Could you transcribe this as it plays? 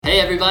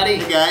everybody.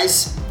 Hey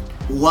guys,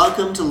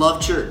 welcome to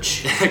Love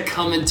Church.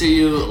 Coming to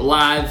you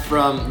live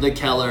from the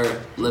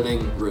Keller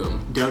living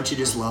room. Don't you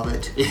just love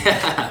it?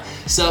 Yeah,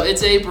 so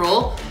it's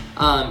April.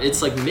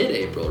 It's like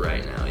mid-April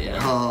right now, yeah.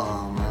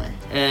 Oh my.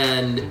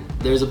 And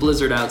there's a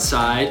blizzard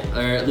outside,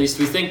 or at least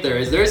we think there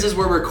is. There is as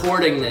we're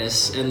recording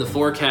this, and the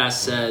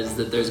forecast says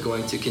that there's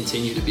going to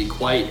continue to be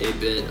quite a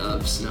bit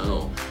of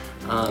snow.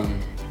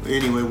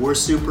 Anyway, we're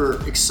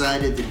super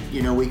excited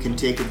that we can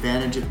take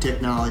advantage of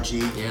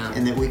technology,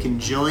 and that we can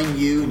join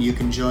you and you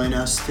can join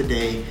us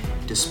today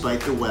despite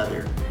the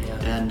weather. Yeah.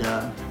 And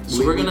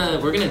so we're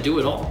gonna do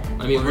it all.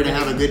 I mean, we're gonna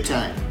have a good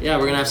time. Yeah,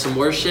 we're gonna have some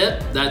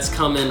worship. That's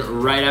coming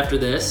right after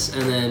this,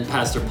 and then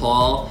Pastor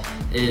Paul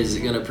is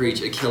gonna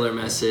preach a killer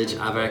message.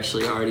 I've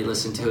actually already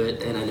listened to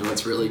it, and I know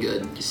it's really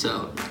good.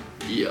 So,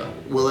 yeah.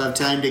 We'll have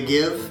time to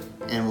give,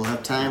 and we'll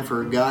have time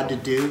for God to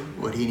do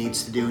what He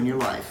needs to do in your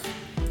life.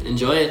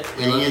 Enjoy it.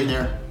 Hang in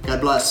there. God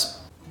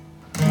bless.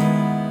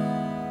 I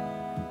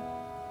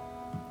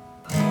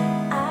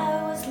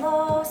was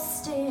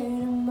lost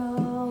in a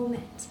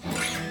moment,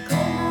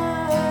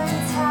 glimmer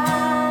in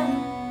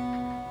time.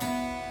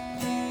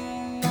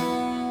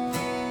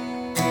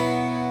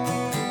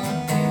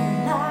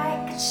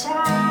 Like a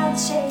child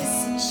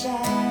chasing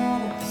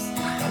shadows,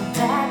 I'm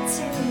back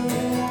to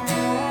rise.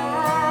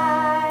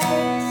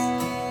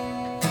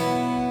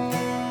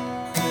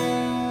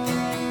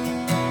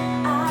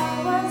 I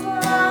was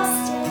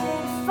lost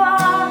in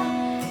fog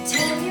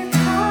till you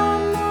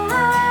caught my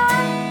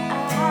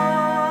eye.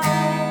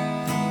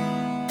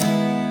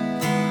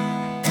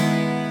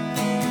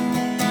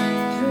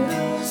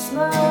 Through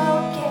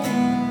smoke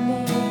and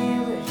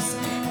mirrors,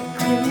 a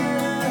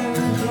glimmer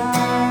of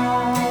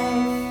life.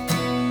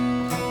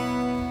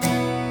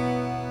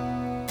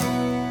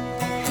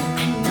 I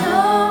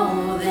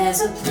know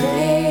there's a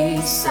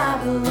place I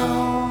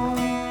belong.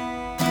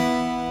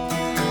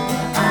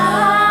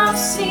 I'll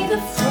see the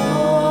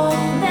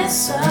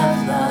fullness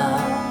of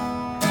love.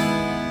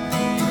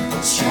 A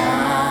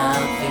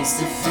child face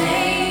to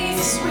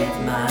face with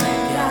my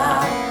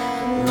God,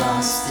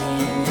 lost in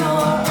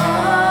your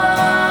awesome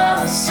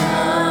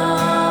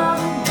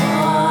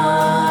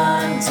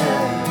wonder.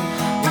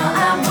 While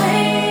I'm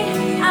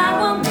waiting, I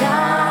will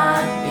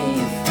not be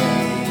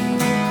afraid.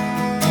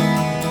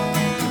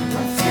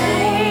 My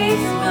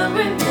faith will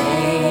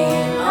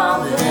remain all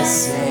the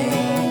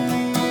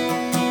same.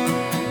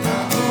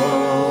 My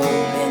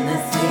hope in the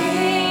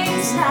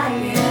things not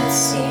yet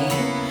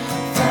seen,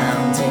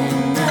 found in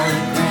the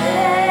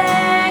greatest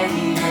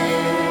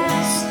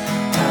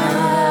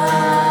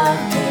of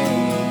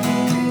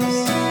these.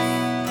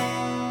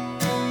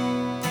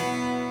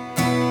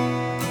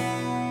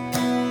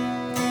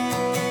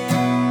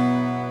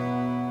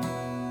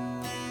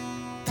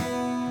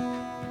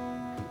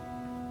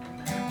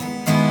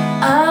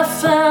 I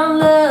found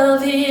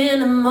love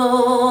in a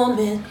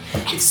moment,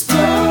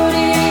 exploding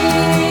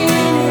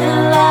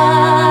in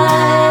life.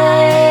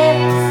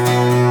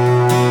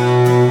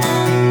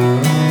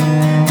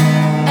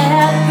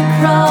 At the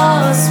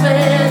cross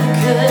where the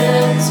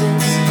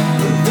curtains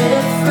were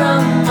ripped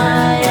from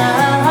my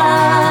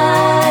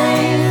eyes,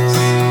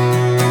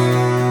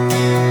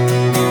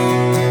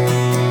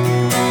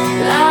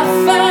 I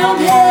found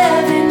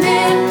heaven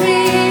in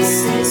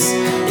pieces,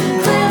 in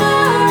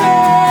glimmer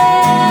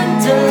and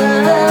dust.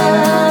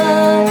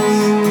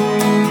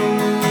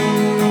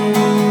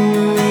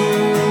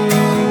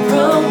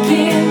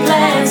 Broken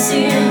glass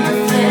in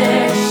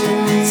reflection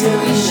till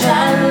we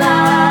shine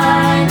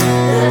like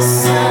the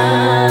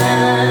sun.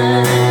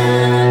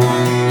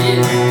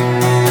 Yeah.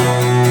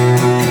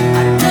 I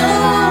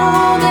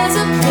know there's a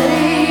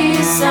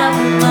place I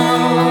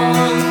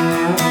belong,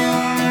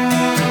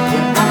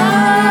 where I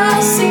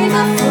see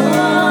the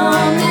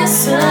fullness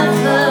of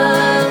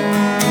love.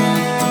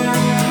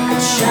 A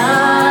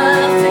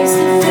child face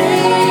to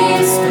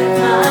face with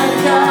my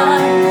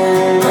God,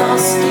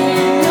 lost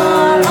in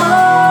your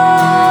awesome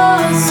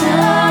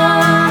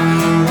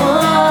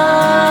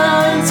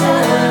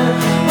wonder.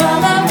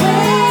 While I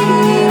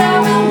wait, I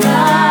will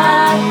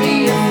not be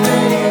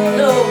afraid.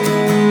 No.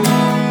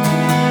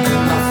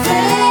 My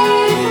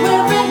faith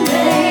will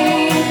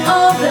remain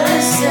all the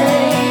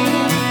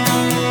same.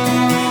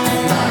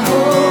 My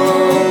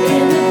hope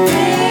in the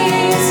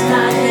things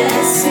not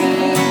yet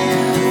seen,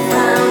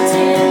 found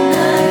in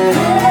the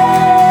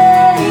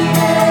greatest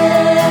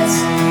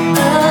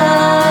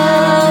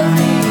of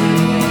these.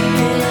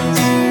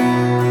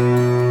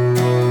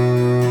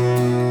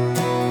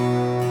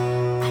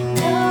 I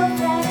know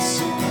that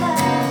you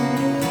love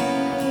me.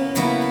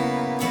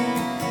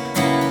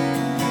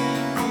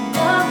 I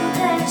know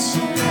that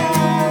you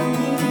love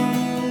me.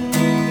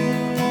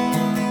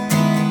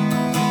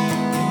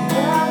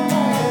 Love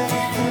never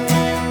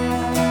fails.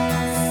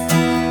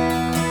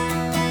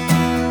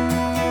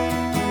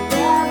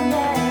 Love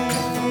never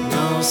fails.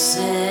 All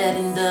said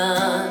and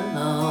done,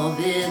 all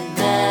that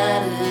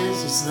matters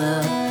is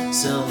love.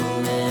 So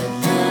let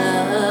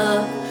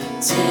love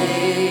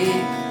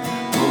take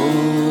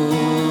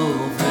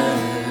over,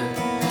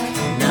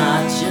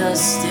 not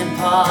just in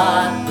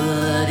part,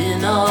 but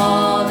in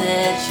all that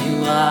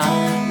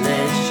are.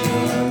 Let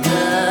your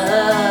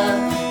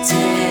love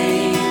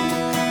take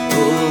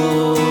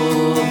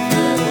over.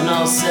 When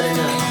all's said and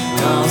done,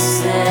 when all's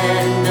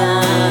said and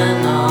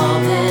done, all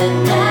that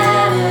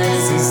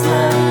matters is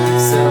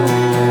love. So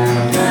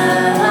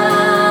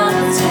love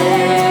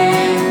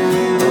take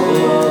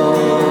over,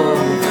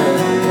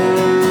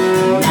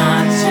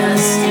 not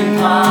just in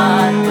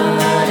part,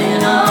 but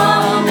in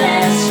all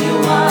that you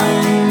are.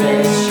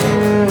 Let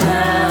your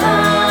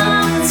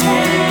love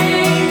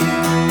take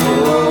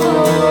over.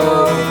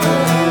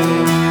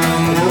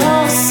 When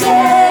all's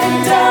said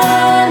and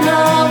done,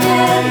 all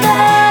that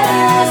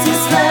matters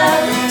is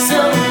love. So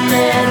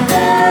let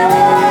love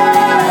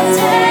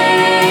take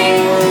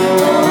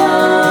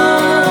over,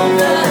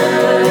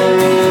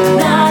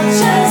 not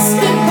just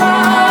in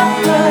part,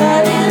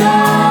 but in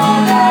all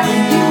that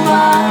you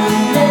are.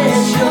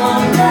 Let your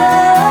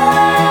love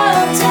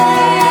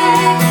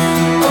take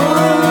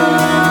over.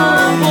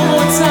 One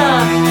more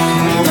time.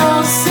 When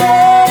all's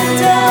said and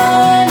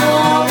done,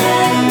 all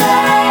that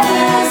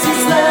matters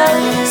is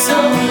love. So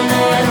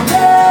let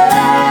love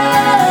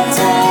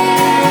take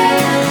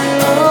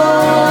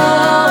over,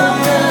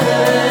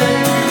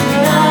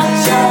 not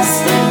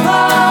just in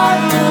part,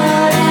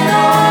 but in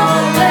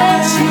all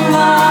that you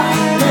are.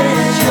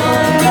 Let your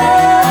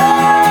love.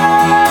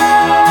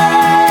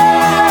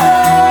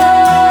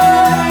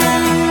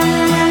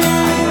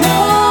 I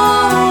know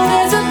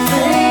there's a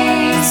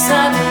place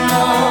I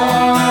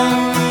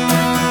belong,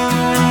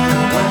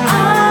 where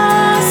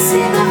I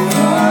see the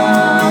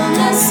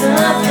fullness of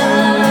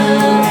love.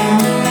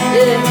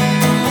 Yeah.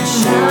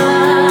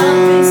 Shine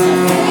face to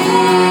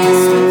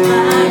face with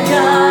my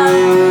God,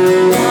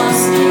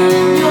 lost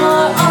in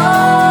your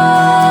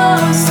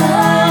arms. I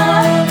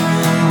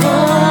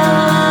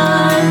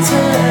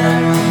wonder,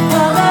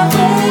 while I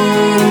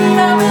wait,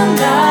 I will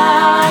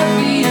not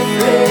be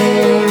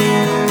afraid.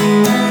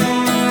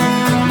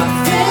 My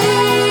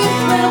faith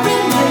will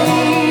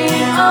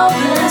remain all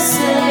the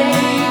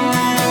same.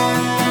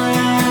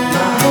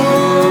 My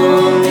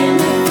hope in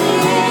the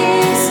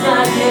things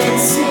not yet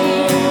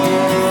seen,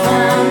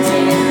 found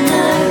in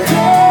the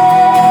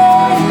greatest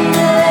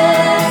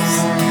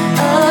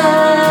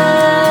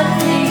of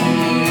these.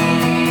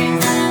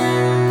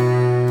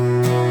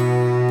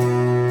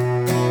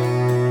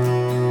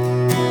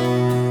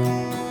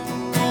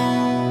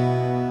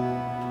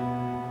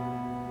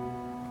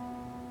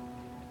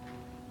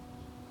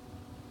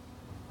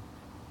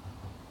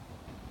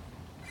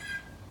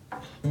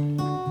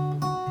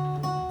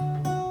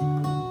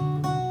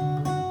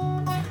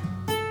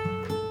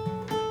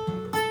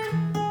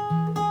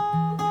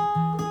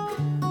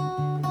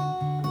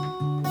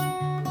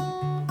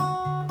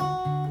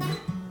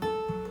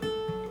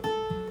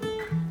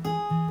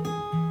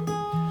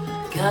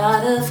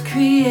 God of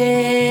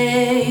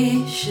creation,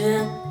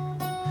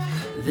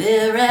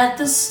 there at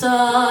the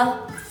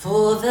start,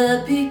 before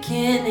the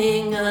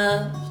beginning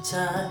of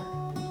time.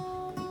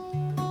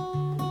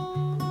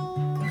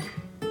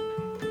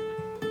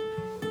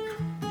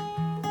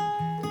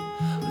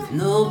 With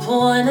no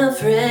point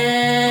of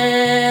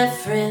reference,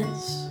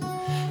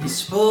 you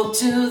spoke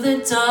to the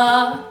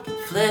dark,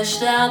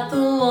 fleshed out the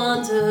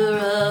wonder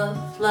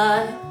of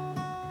life.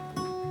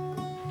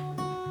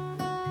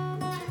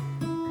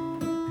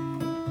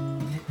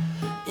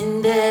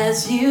 And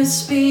as you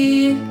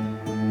speak,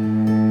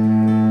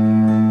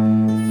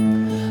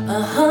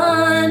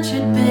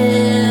 100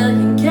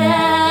 billion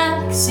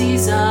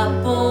galaxies are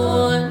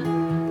born.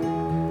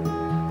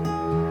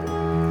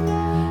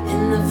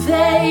 In the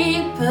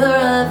vapor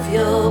of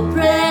your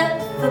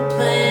breath, the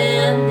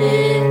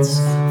planets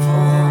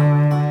form.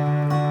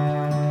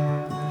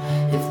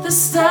 If the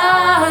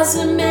stars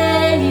are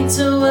made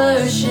to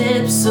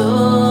worship,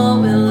 so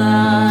will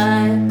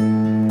I.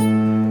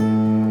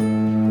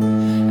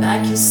 I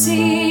can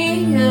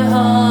see your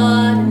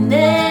heart in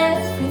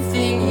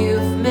everything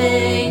you've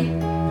made.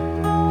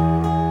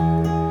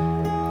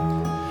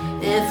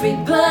 Every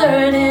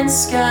bird in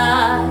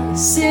sky,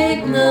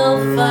 signal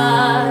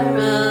fire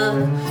of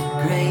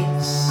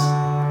grace.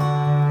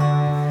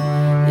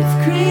 If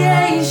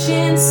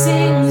creation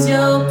sings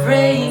your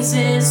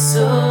praises,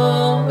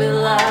 so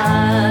will I.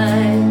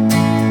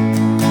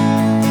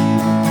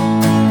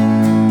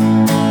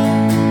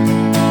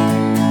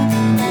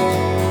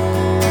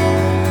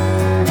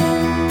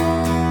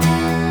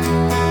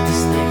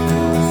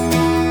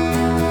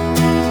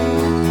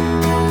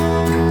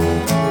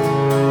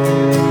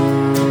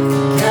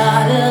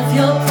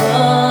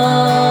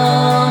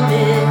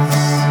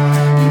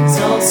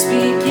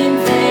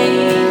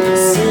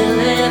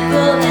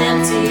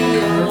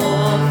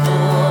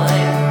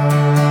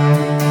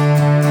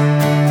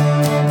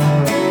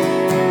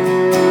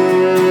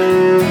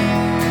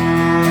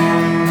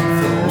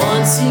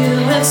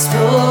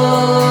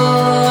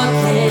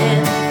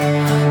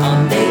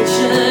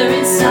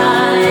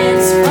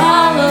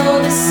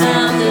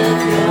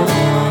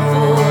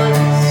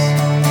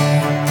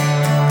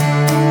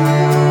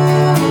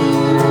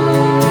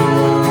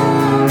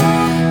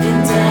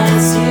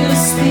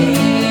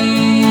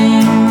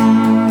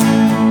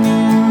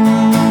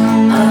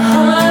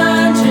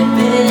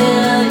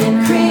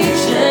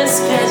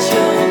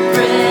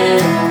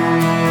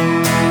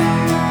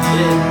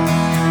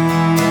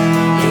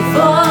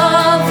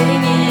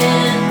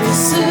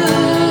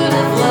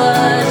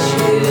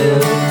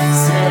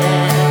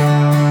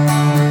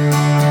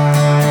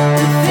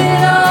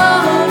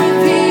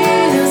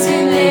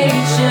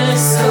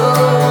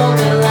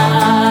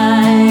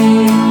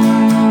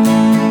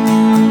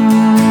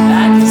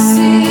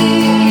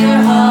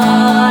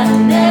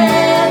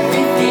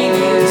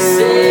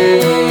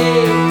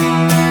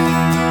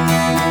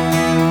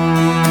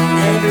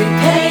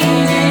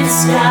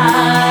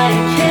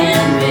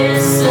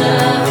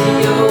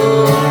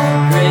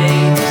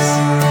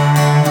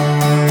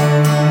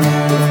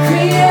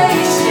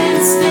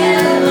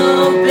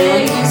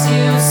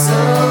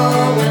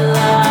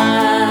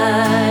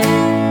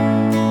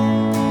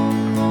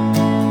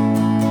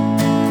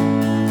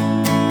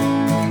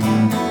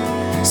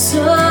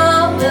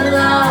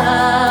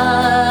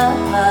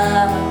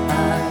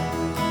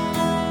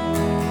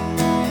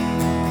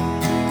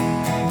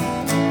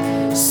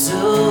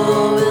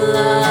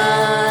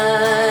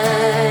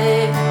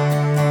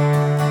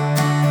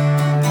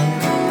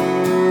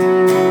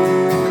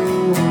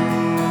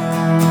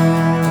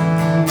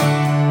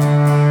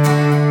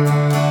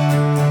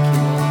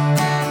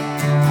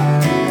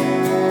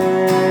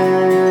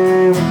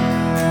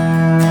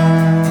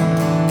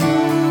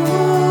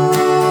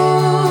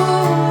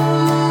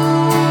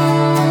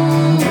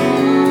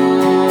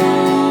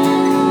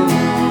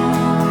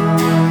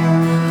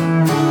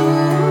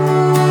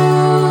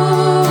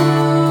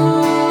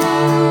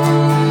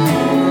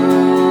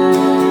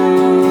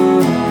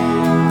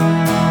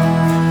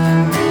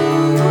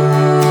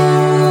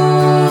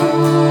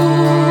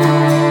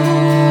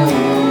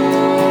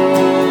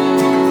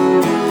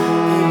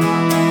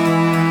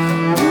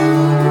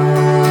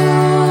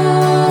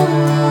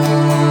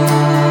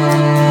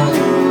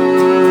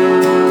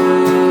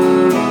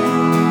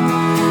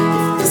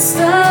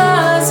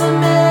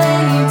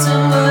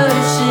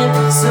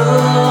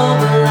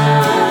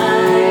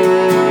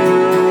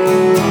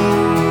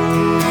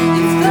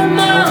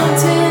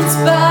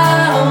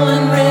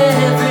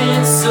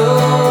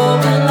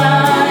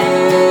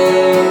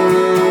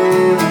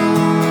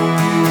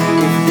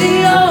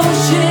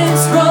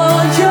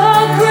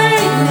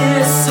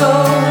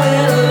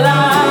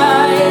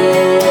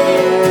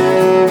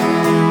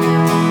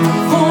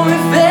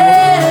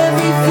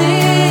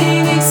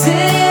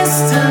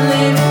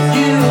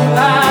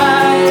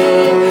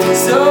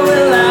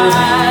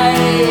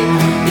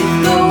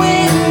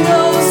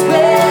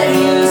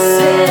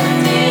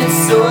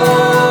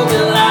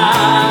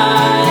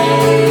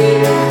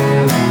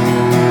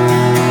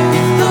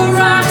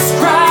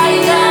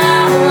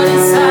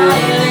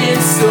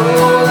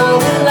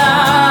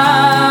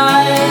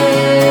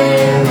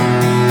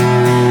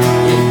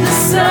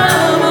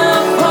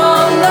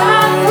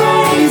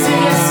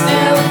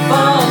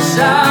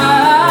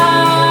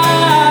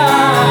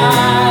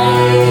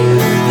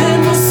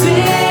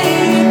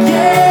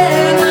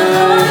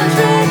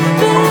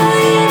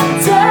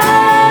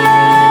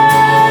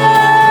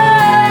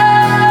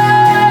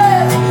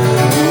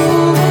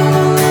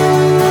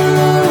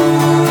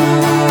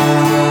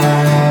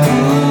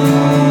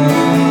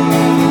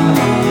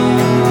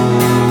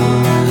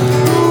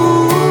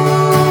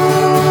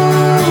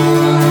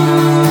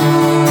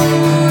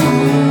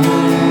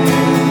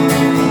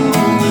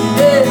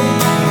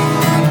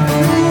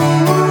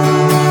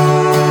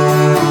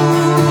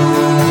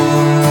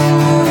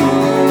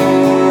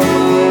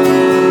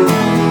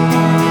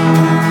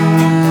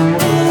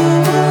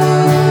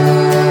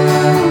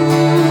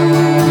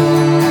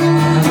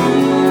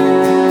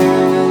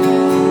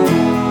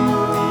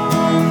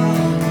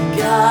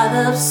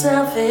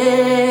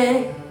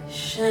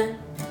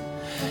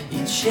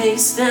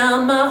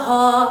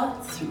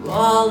 through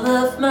all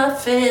of my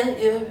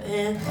failure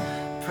and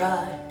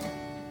pride.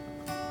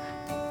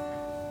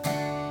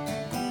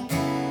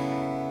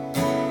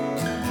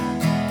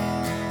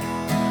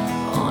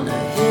 On a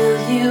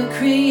hill you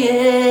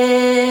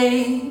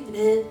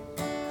created,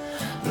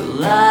 the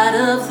light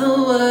of the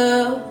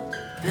world,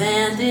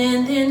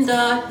 abandoned in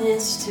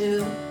darkness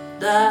to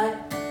die.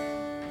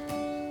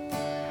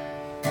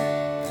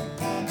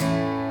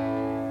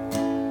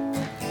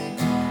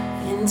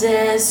 And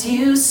as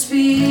you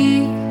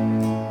speak,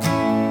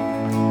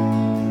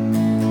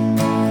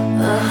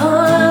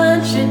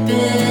 100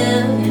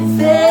 billion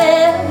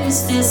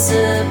failures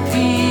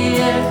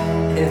disappear.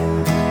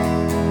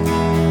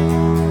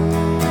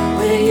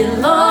 Where you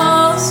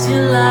lost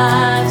your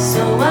life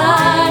so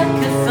I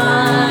could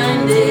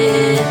find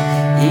it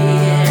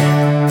here.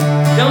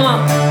 Come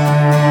on.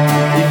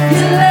 If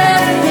you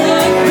left the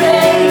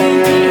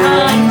grave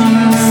behind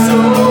you so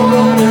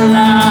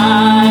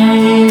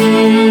alive,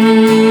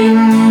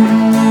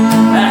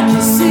 I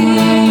can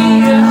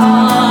see your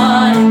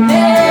heart and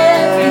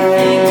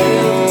everything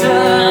you've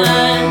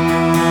done.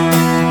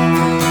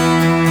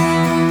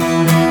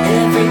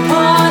 Every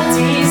part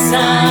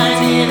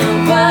designed in a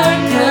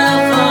work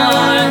of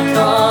art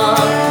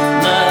called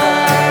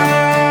love.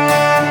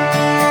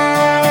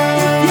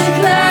 If you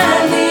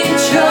gladly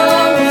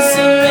chose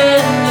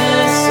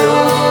surrender so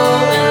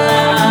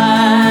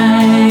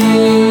alive,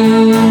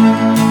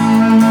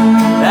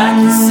 I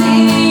can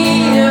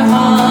see your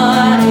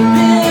heart in a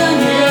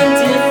million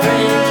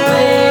different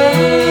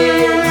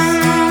ways.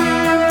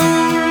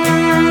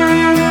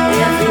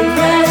 Every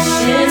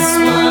precious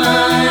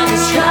one, a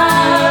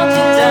child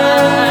you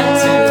died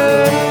to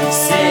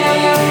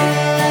save.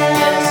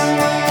 Yes,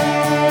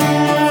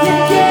 you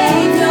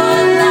gave your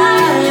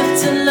life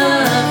to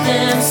love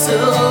them so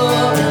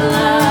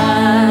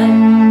alive,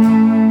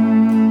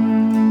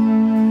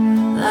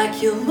 like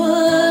you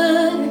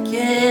would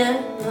again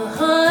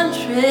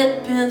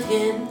 100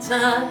 billion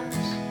times.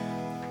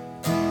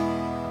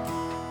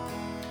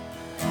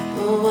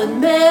 But what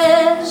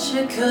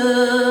measure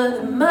could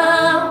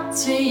amount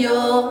to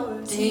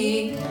your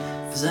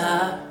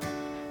desire?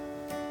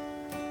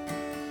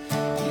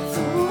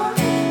 The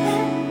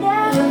one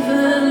that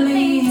Never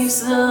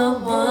leaves the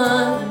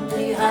one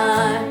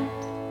behind.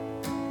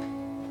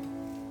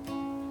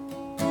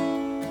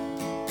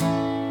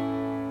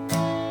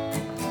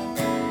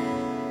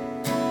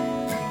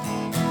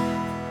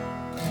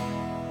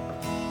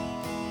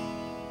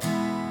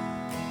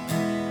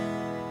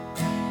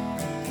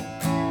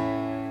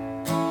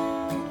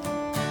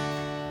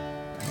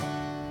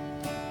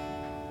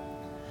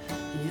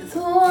 You're the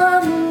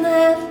one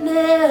that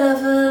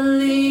never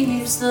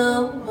leaves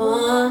the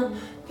one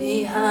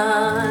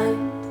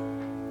behind.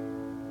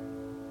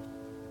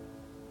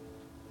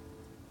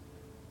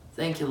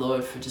 Thank you,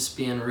 Lord, for just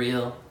being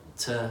real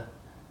to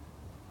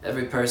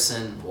every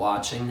person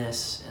watching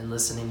this and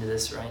listening to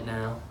this right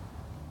now.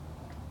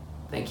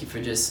 Thank you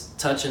for just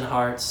touching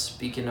hearts,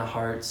 speaking to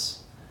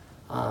hearts,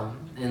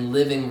 in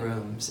living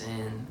rooms,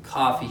 in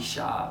coffee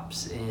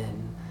shops,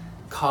 in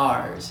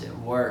cars, at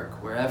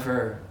work,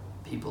 wherever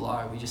people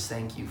are. We just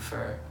thank you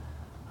for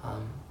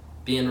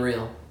being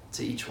real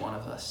to each one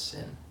of us.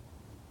 And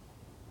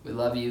we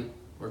love you.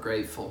 We're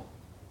grateful.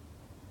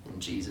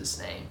 In Jesus'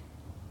 name,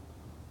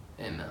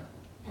 amen.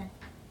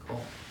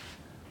 Cool.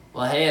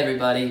 Well, hey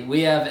everybody,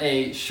 we have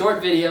a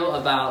short video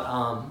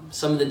about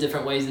some of the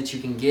different ways that you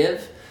can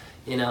give.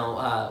 You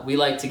know, we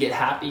like to get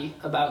happy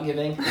about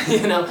giving.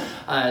 You know,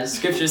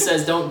 Scripture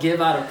says don't give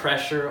out of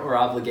pressure or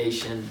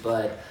obligation,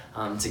 but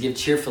to give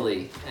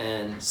cheerfully.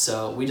 And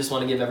so we just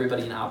want to give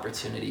everybody an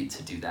opportunity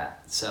to do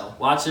that. So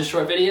watch this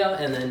short video,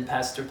 and then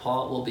Pastor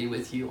Paul will be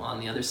with you on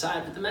the other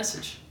side with the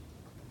message.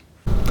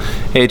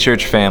 Hey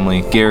church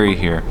family, Gary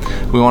here.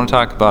 We want to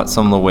talk about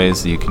some of the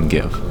ways that you can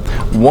give.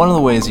 One of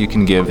the ways you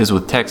can give is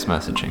with text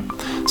messaging.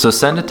 So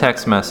send a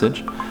text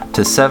message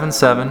to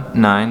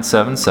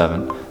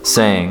 77977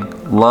 saying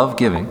love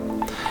giving,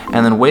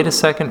 and then wait a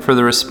second for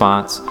the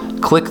response.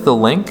 Click the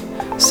link,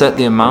 set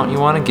the amount you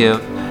want to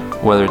give,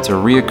 whether it's a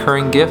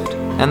reoccurring gift,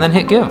 and then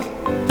hit give.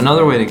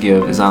 Another way to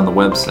give is on the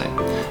website.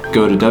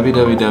 Go to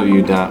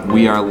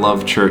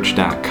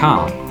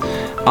www.wearelovechurch.com.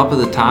 Up at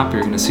the top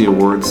you're going to see a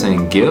word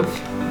saying give.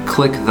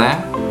 Click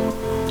that.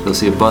 You'll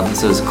see a button that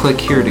says click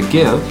here to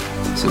give,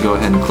 so go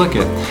ahead and click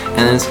it, and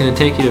then it's going to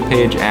take you to a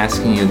page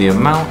asking you the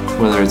amount,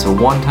 whether it's a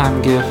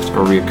one-time gift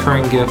or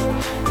recurring gift.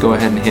 Go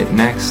ahead and hit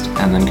next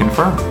and then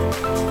confirm.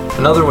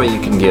 Another way you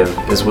can give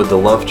is with the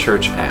Love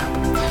Church app.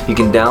 You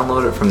can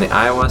download it from the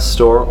iOS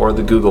store or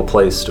the Google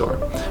Play Store.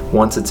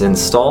 Once it's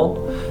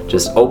installed,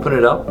 just open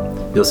it up.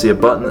 You'll see a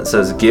button that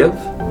says give.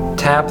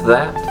 Tap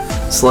that,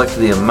 select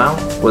the amount,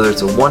 whether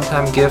it's a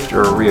one-time gift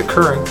or a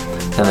reoccurring,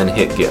 and then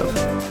hit give.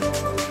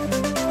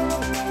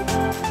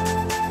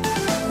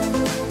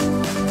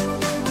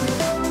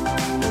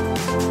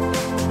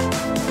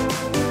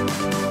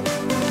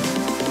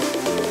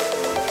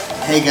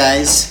 Hey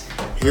guys,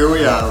 here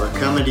we are. We're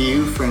coming to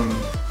you from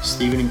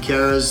Stephen and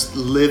Kara's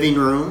living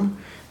room,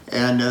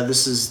 And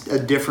this is a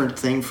different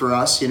thing for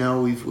us. You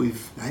know,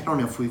 I don't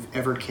know if we've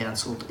ever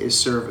canceled a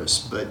service,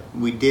 but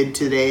we did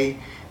today.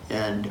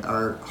 And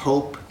our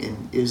hope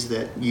is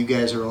that you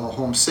guys are all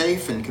home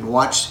safe and can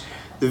watch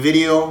the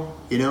video,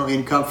 you know,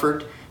 in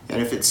comfort.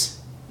 And if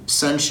it's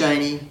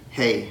sunshiny,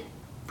 hey,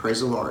 praise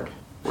the Lord.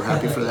 We're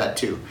happy for that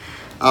too.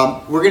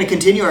 We're going to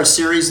continue our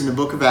series in the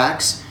book of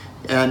Acts.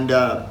 And,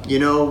 you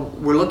know,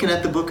 we're looking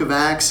at the book of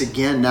Acts,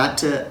 again, not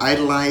to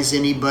idolize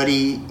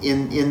anybody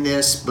in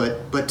this,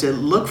 but to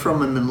look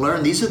from them and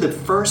learn. These are the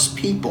first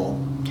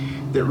people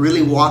that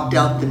really walked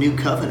out the new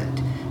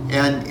covenant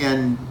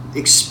and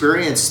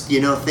experienced,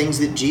 you know, things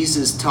that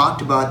Jesus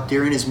talked about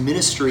during his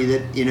ministry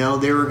that, you know,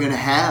 they were going to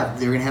have.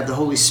 They were going to have the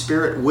Holy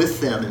Spirit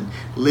with them and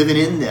living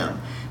in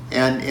them.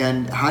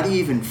 And how do you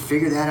even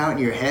figure that out in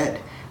your head?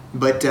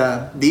 But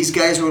these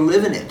guys were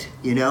living it,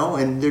 you know,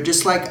 and they're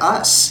just like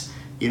us.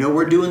 You know,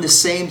 we're doing the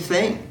same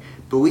thing.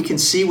 But we can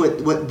see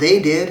what they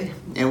did,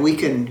 and we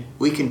can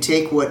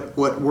take what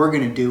we're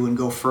going to do and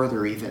go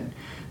further even.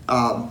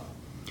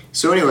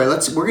 So anyway,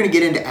 we're going to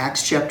get into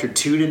Acts chapter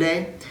 2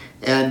 today.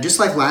 And just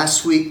like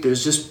last week,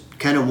 there's just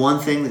kind of one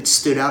thing that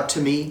stood out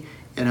to me,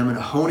 and I'm going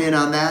to hone in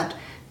on that.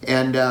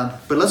 And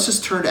but let's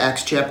just turn to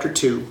Acts chapter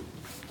 2.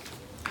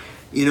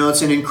 You know,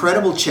 it's an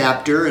incredible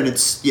chapter, and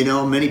it's, you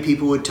know, many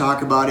people would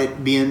talk about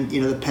it being,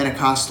 you know, the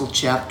Pentecostal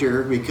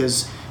chapter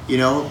because, you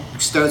know,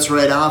 it starts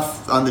right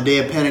off on the day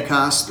of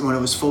Pentecost when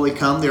it was fully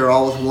come. They were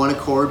all with one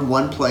accord in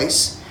one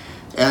place.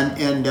 And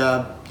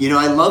you know,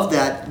 I love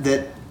that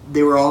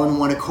they were all in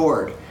one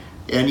accord.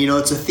 And, you know,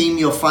 it's a theme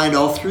you'll find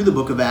all through the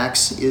book of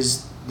Acts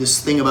is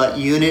this thing about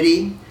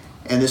unity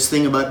and this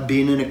thing about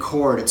being in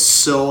accord. It's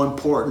so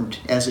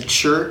important. As a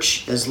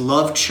church, as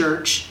Love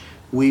Church,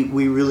 we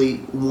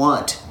really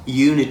want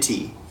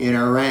unity in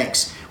our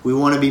ranks. We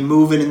want to be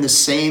moving in the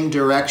same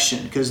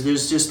direction because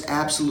there's just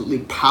absolutely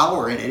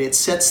power in it. It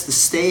sets the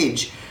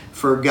stage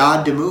for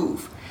God to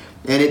move.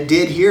 And it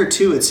did here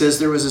too. It says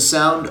there was a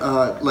sound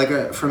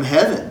from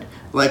heaven,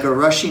 like a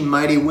rushing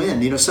mighty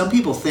wind. You know, some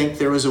people think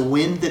there was a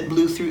wind that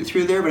blew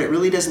through there, but it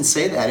really doesn't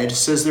say that. It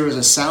just says there was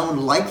a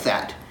sound like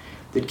that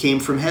came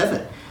from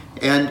heaven.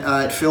 And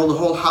it filled the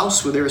whole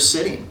house where they were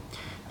sitting.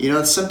 You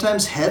know,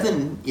 sometimes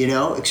heaven, you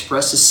know,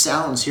 expresses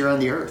sounds here on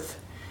the earth.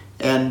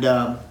 And,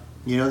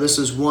 you know, this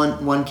is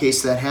one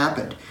case that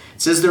happened.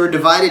 It says there were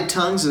divided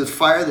tongues of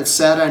fire that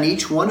sat on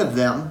each one of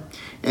them,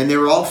 and they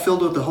were all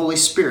filled with the Holy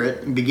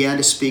Spirit and began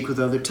to speak with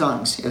other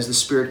tongues as the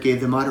Spirit gave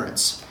them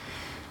utterance.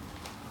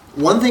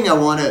 One thing I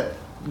want to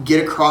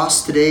get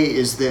across today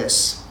is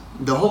this.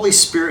 The Holy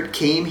Spirit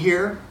came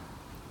here.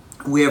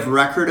 We have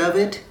record of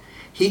it.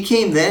 He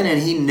came then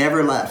and he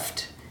never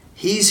left.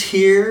 He's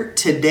here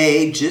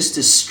today just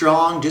as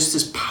strong, just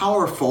as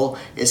powerful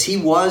as he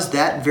was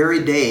that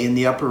very day in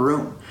the upper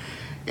room.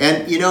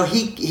 And, you know,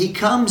 he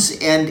comes,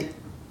 and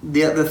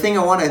the thing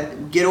I want to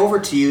get over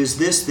to you is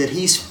this, that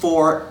he's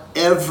for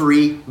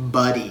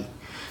everybody.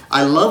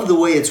 I love the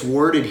way it's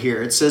worded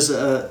here. It says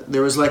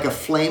there was like a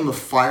flame of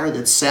fire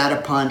that sat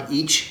upon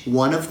each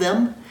one of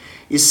them.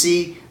 You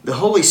see, the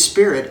Holy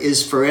Spirit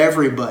is for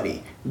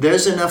everybody.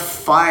 There's enough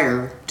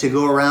fire to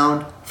go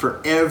around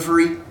for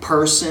every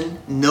person,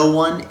 no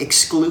one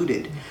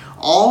excluded.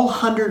 All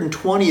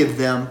 120 of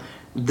them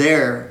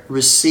there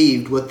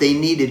received what they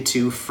needed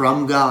to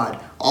from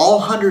God. All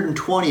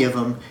 120 of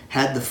them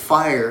had the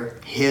fire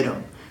hit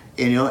them.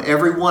 You know,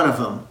 every one of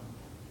them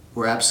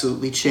were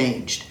absolutely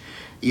changed.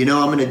 You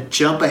know, I'm going to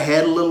jump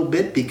ahead a little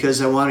bit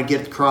because I want to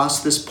get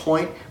across this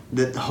point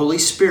that the Holy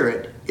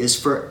Spirit is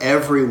for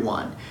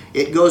everyone.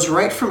 It goes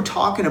right from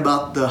talking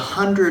about the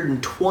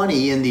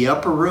 120 in the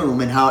upper room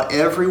and how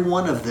every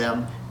one of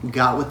them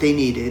got what they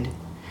needed.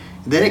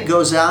 Then it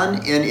goes on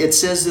and it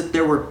says that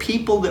there were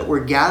people that were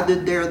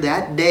gathered there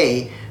that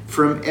day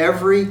from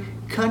every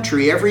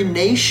country, every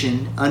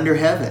nation under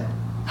heaven.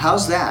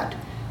 How's that?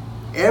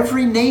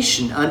 Every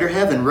nation under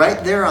heaven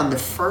right there on the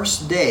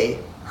first day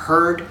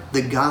heard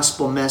the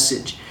gospel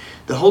message.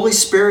 The Holy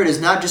Spirit is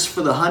not just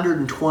for the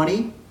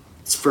 120,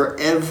 it's for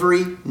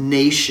every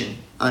nation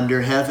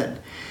under heaven.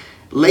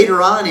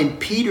 Later on in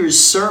Peter's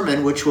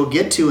sermon, which we'll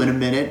get to in a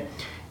minute,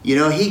 you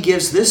know, he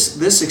gives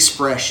this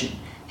expression.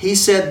 He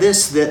said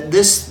that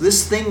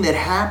this thing that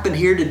happened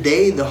here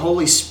today, the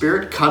Holy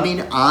Spirit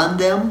coming on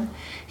them,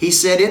 he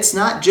said it's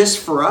not just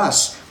for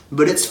us,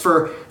 but it's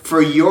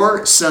for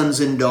your sons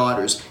and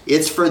daughters.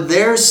 It's for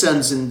their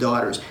sons and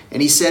daughters.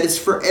 And he said it's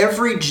for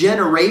every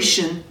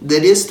generation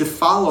that is to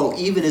follow,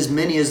 even as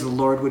many as the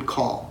Lord would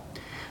call.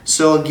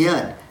 So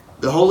again,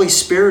 the Holy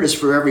Spirit is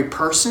for every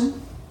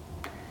person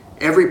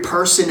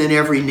in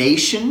every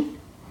nation.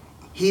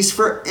 He's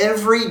for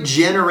every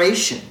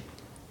generation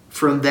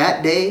from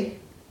that day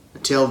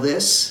until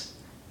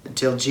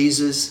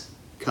Jesus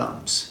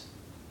comes.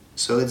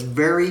 So it's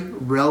very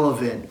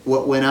relevant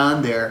what went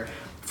on there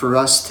for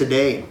us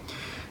today.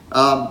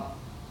 I'll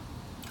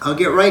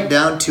get right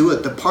down to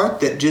it. The part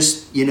that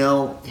just, you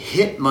know,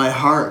 hit my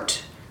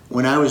heart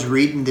when I was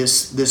reading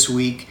this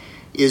week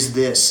is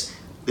this,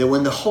 that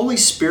when the Holy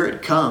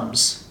Spirit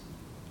comes,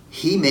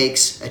 he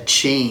makes a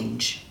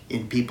change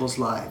in people's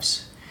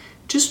lives.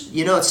 just,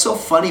 it's so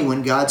funny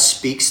when God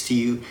speaks to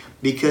you,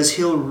 because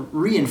he'll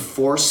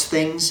reinforce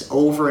things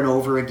over and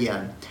over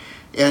again.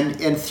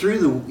 And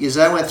as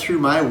I went through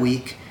my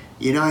week,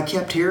 I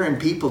kept hearing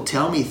people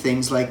tell me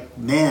things like,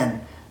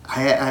 man,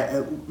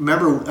 I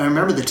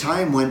remember the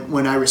time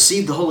when I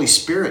received the Holy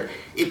Spirit,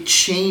 it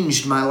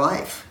changed my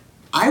life.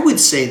 I would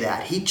say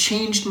that. He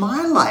changed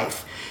my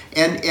life.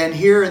 And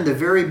here in the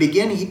very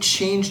beginning, he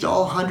changed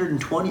all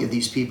 120 of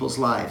these people's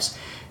lives.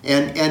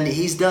 And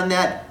he's done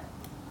that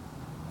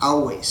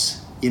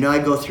always. I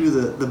go through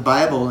the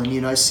Bible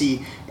and, I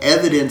see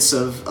evidence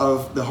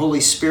of the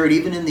Holy Spirit,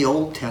 even in the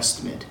Old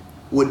Testament,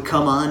 would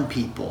come on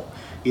people.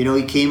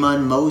 He came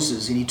on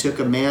Moses, and he took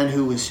a man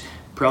who was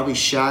probably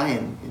shy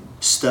and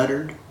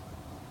stuttered,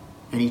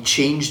 and he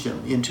changed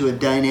him into a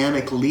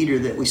dynamic leader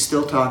that we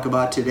still talk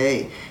about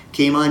today.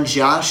 Came on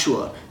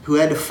Joshua, who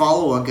had to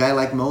follow a guy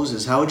like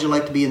Moses. How would you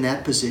like to be in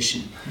that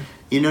position?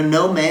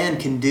 No man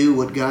can do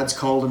what God's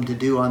called them to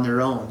do on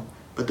their own,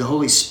 but the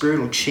Holy Spirit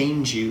will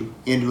change you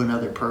into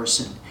another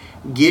person.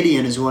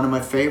 Gideon is one of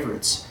my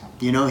favorites.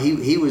 He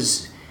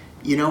was,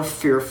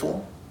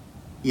 fearful.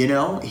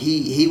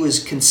 He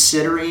was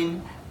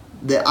considering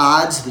the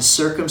odds, the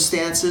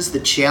circumstances, the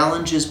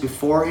challenges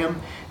before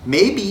him,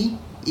 maybe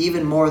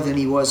even more than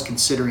he was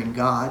considering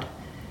God.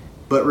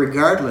 But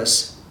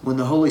regardless, when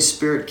the Holy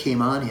Spirit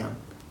came on him,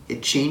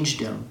 it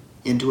changed him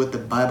into what the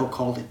Bible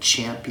called a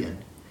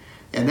champion.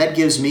 And that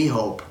gives me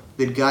hope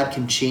that God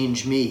can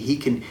change me. He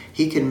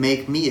can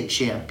make me a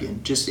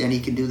champion, and he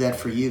can do that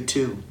for you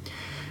too.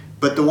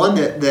 But the one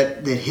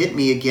that hit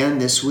me again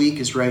this week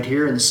is right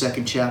here in the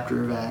 2nd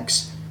chapter of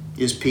Acts,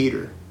 is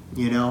Peter.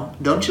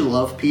 Don't you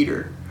love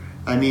Peter?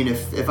 I mean,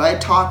 if I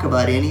talk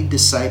about any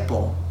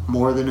disciple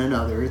more than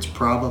another, it's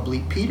probably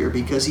Peter,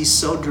 because he's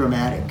so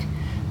dramatic,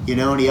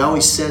 and he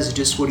always says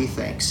just what he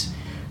thinks.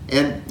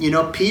 And,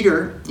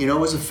 Peter,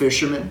 was a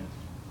fisherman,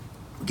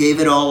 gave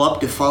it all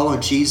up to follow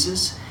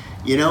Jesus,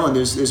 and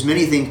there's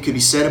many things could be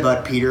said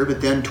about Peter,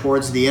 but then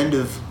towards the end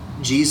of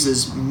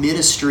Jesus'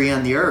 ministry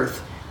on the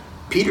earth,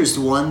 Peter's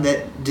the one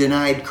that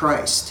denied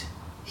Christ.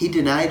 He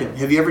denied him.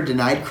 Have you ever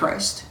denied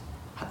Christ?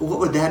 What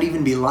would that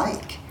even be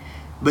like?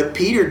 But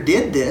Peter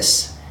did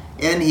this,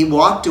 and he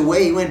walked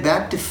away. He went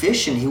back to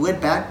fishing. He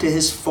went back to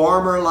his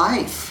former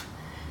life.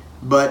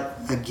 But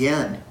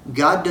again,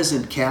 God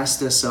doesn't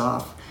cast us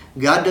off.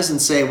 God doesn't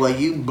say, well,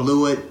 you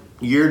blew it,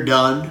 you're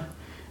done.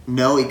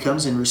 No, he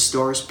comes and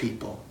restores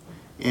people.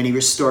 And he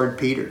restored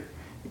Peter.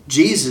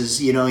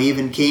 Jesus,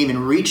 even came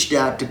and reached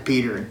out to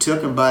Peter and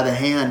took him by the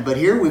hand. But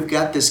here we've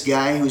got this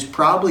guy who's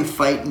probably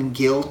fighting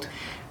guilt,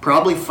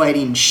 probably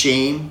fighting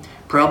shame,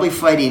 probably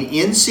fighting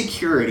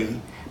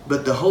insecurity.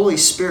 But the Holy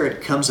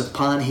Spirit comes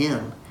upon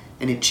him,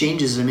 and it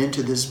changes him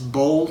into this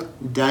bold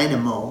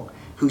dynamo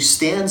who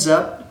stands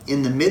up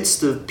in the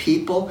midst of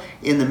people,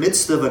 in the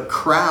midst of a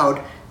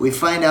crowd. We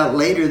find out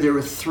later there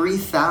were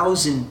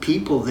 3,000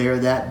 people there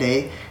that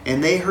day,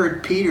 and they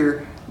heard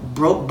Peter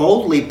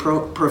boldly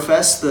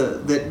profess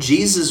that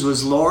Jesus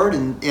was Lord,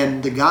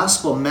 and the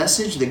gospel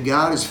message that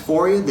God is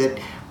for you, that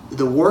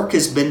the work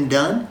has been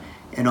done,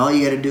 and all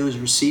you got to do is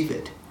receive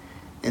it.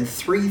 And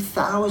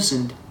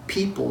 3,000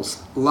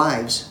 people's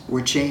lives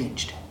were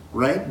changed,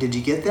 right? Did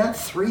you get that?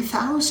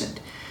 3,000.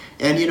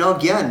 And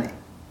again,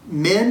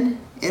 men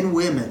and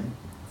women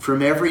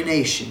from every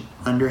nation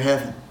under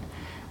heaven.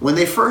 When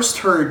they first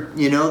heard,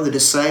 the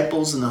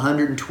disciples and the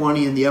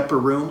 120 in the upper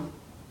room,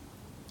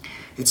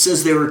 it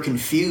says they were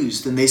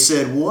confused, and they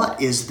said,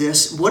 what is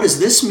this? What does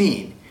this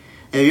mean?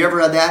 Have you ever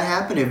had that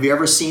happen? Have you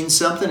ever seen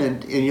something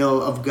and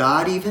of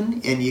God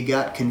even, and you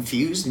got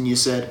confused and you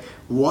said,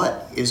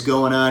 what is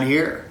going on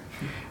here?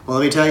 Well,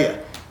 let me tell you,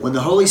 when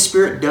the Holy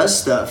Spirit does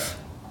stuff,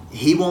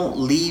 he won't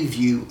leave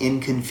you in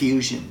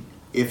confusion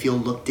if you'll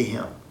look to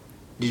him.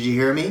 Did you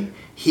hear me?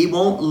 He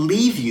won't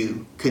leave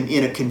you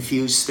in a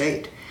confused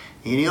state.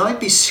 And you might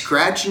be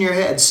scratching your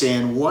head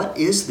saying, what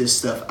is this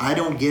stuff? I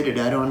don't get it.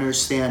 I don't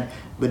understand.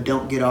 But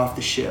don't get off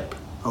the ship,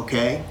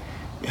 okay?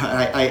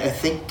 I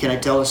think, can I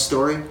tell a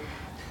story?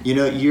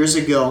 Years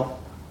ago,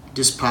 it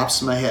just pops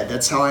in my head.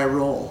 That's how I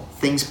roll.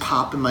 Things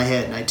pop in my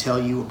head, and I tell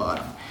you about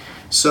them.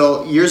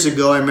 So years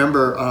ago, I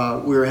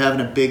remember we were having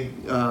a big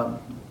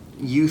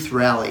youth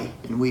rally,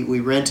 and we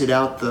rented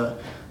out the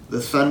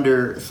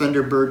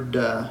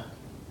Thunderbird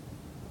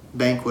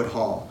banquet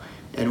hall,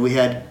 and we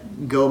had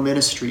Go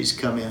Ministries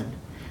come in,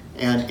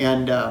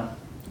 and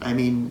I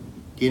mean,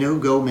 who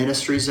Go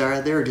Ministries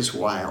are? They're just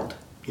wild,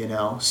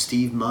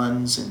 Steve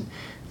Munns and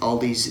all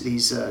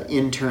these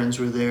interns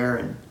were there,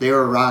 and they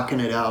were rocking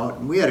it out,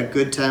 and we had a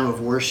good time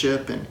of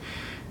worship, and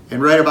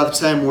right about the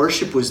time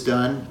worship was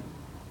done,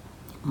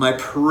 my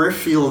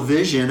peripheral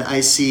vision,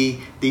 I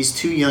see these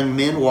two young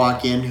men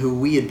walk in who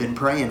we had been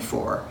praying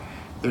for.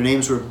 Their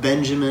names were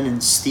Benjamin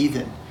and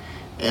Stephen.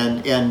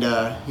 And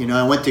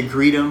I went to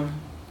greet them,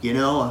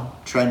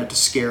 trying not to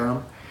scare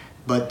them.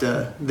 But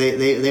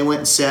they went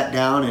and sat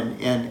down,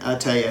 and I'll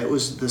tell you,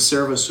 the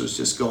service was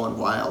just going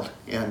wild.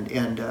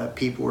 And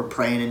people were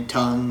praying in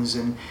tongues,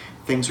 and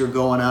things were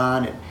going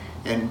on.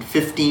 And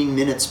 15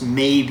 minutes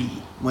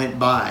maybe went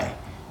by.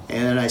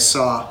 And then I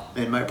saw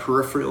in my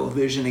peripheral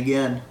vision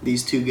again,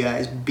 these two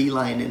guys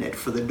beelining it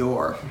for the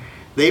door.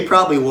 They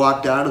probably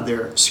walked out of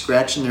there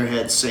scratching their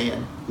heads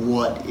saying,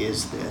 what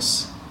is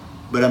this?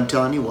 But I'm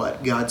telling you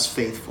what, God's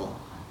faithful.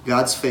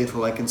 God's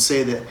faithful. I can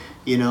say that,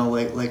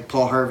 like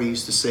Paul Harvey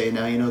used to say,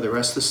 now you know the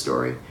rest of the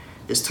story.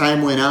 As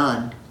time went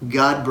on,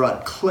 God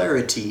brought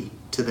clarity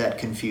to that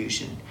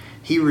confusion.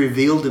 He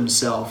revealed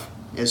himself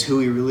as who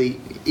he really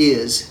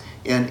is.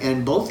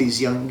 And both these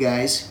young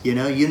guys, you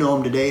know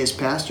him today as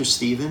Pastor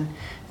Stephen,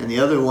 and the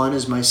other one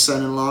is my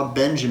son-in-law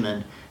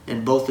Benjamin,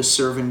 and both are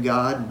serving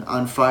God and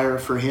on fire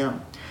for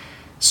him.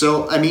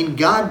 So,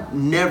 God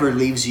never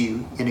leaves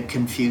you in a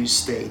confused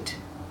state.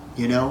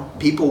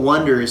 People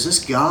wonder, is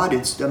this God?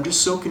 I'm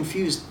just so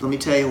confused. Let me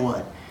tell you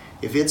what,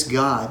 if it's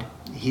God,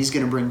 he's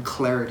going to bring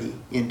clarity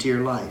into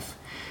your life.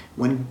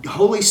 When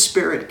Holy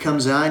Spirit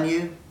comes on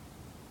you,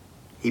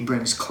 he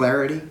brings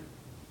clarity,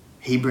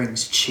 he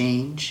brings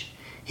change.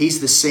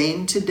 He's the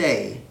same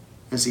today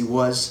as he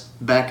was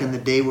back in the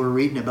day we're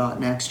reading about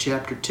in Acts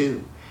chapter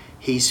 2.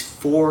 He's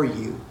for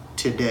you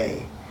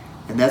today.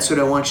 And that's what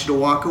I want you to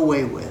walk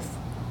away with,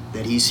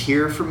 that he's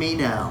here for me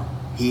now.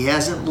 He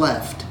hasn't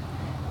left.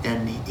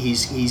 And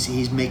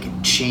he's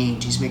making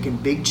change. He's making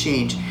big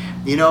change.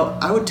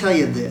 I would tell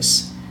you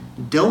this.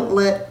 Don't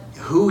let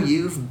who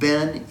you've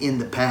been in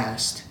the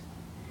past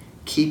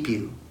keep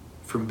you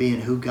from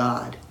being who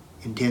God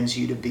intends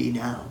you to be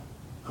now.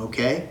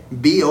 Okay?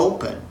 Be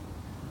open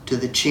to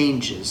the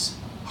changes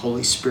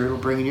Holy Spirit will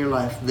bring in your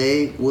life.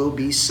 They will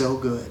be so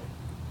good.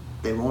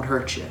 They won't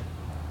hurt you.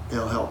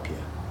 They'll help you.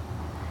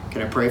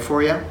 Can I pray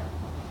for you?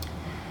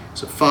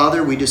 So,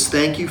 Father, we just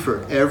thank you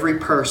for every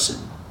person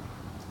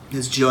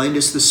has joined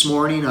us this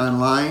morning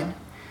online.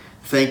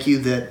 Thank you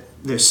that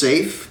they're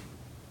safe,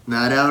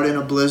 not out in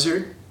a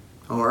blizzard,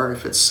 or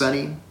if it's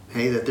sunny,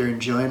 hey, that they're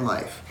enjoying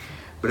life.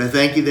 But I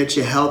thank you that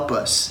you help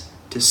us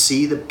to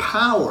see the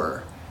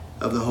power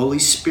of the Holy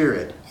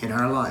Spirit in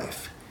our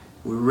life.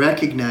 We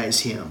recognize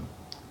him.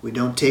 We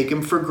don't take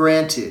him for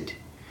granted.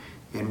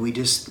 And we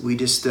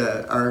just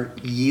are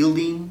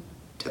yielding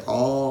to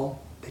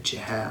all that you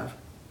have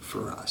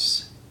for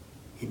us.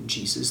 In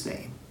Jesus'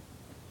 name,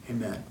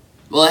 amen.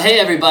 Well, hey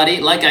everybody,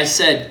 like I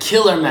said,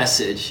 killer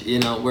message.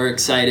 We're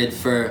excited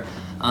for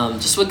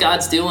just what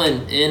God's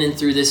doing in and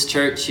through this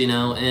church,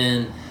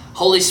 and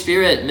Holy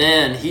Spirit,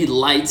 man, he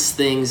lights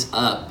things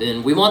up,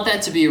 and we want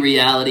that to be a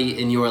reality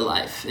in your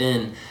life.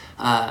 And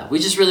we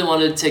just really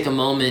wanted to take a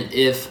moment.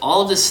 If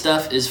all of this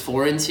stuff is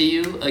foreign to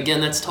you, again,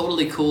 that's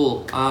totally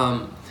cool.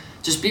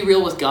 Just be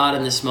real with God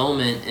in this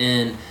moment,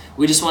 and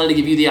we just wanted to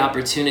give you the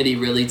opportunity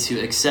really to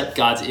accept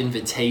God's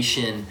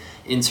invitation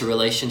into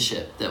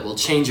relationship that will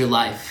change your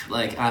life.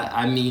 Like,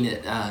 I mean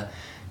it.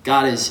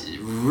 God has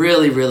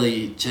really,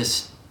 really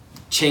just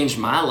changed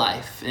my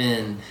life,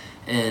 and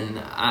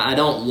I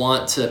don't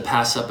want to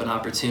pass up an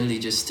opportunity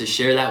just to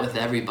share that with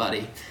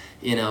everybody,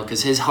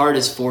 because his heart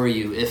is for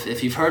you.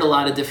 If you've heard a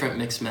lot of different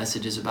mixed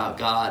messages about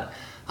God,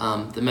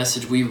 the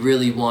message we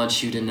really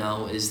want you to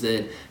know is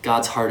that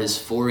God's heart is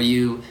for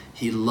you.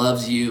 He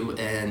loves you,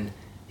 and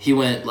he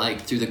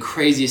went through the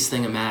craziest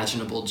thing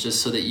imaginable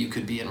just so that you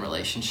could be in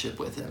relationship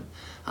with him.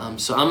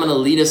 So I'm going to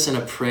lead us in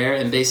a prayer,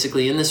 and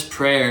basically in this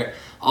prayer,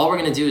 all we're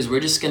going to do is we're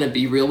just going to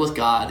be real with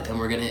God, and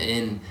we're going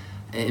to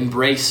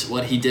embrace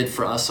what he did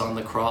for us on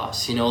the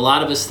cross. A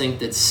lot of us think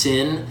that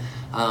sin,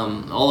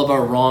 all of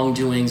our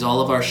wrongdoings,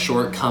 all of our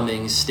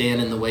shortcomings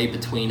stand in the way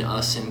between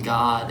us and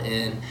God.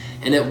 And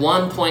at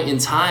one point in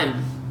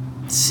time,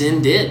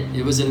 sin did.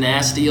 It was a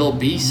nasty old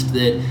beast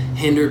that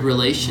hindered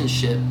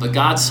relationship. But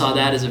God saw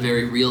that as a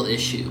very real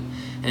issue.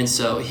 And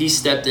so he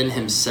stepped in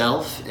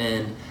himself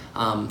and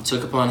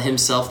took upon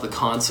himself the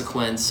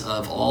consequence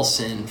of all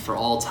sin for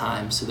all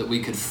time so that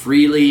we could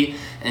freely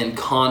and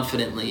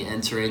confidently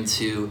enter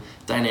into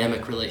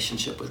dynamic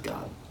relationship with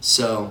God.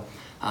 So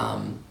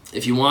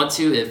if you want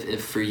to,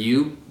 if for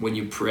you, when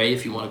you pray,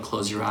 if you want to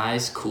close your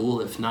eyes, cool.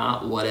 If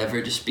not,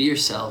 whatever, just be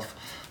yourself.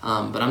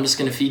 But I'm just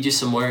going to feed you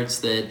some words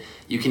that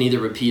you can either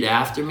repeat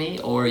after me,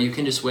 or you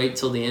can just wait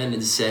till the end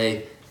and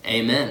say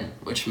amen,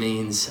 which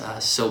means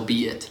so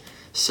be it.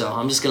 So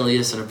I'm just going to lead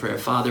us in a prayer.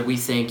 Father, we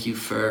thank you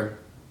for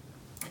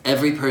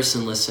every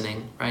person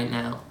listening right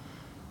now.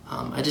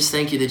 I just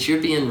thank you that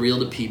you're being real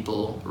to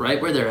people right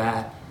where they're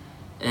at.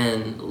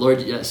 And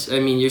Lord, yes,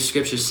 your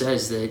scripture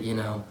says that,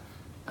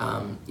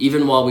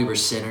 even while we were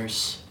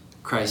sinners,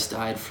 Christ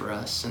died for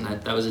us. And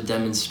that was a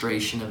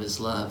demonstration of his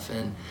love.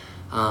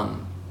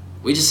 And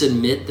we just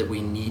admit that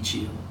we need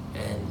you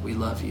and we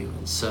love you.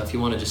 And so if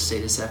you want to just say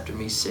this after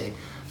me, say,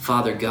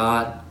 Father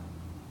God,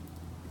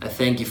 I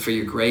thank you for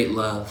your great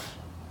love.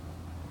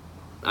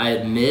 I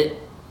admit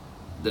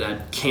that I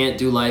can't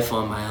do life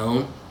on my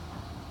own.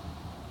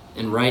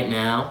 And right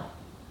now,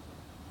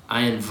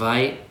 I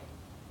invite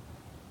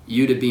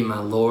you to be my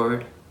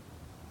Lord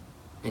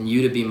and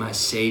you to be my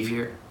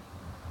Savior.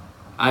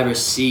 I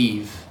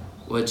receive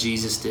what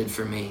Jesus did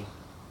for me,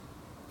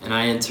 and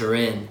I enter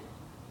in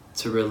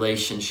to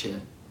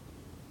relationship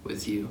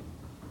with you.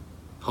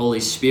 Holy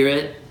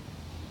Spirit,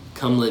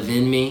 come live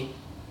in me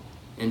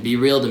and be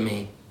real to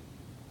me.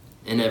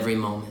 in every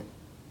moment.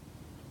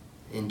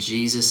 In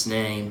Jesus'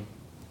 name,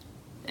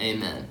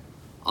 amen.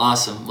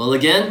 Awesome. Well,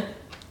 again,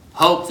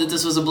 hope that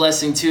this was a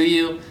blessing to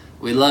you.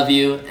 We love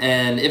you.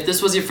 And if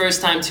this was your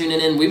first time tuning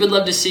in, we would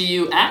love to see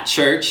you at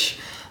church.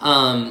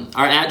 Our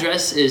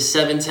address is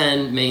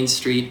 710 Main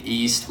Street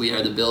East. We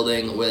are the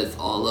building with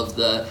all of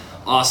the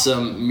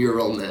awesome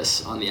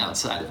muralness on the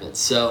outside of it.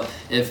 So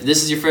if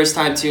this is your first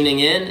time tuning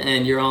in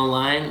and you're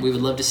online, we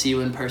would love to see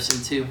you in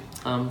person too.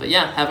 But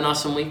yeah, have an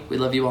awesome week. We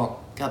love you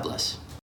all. God bless.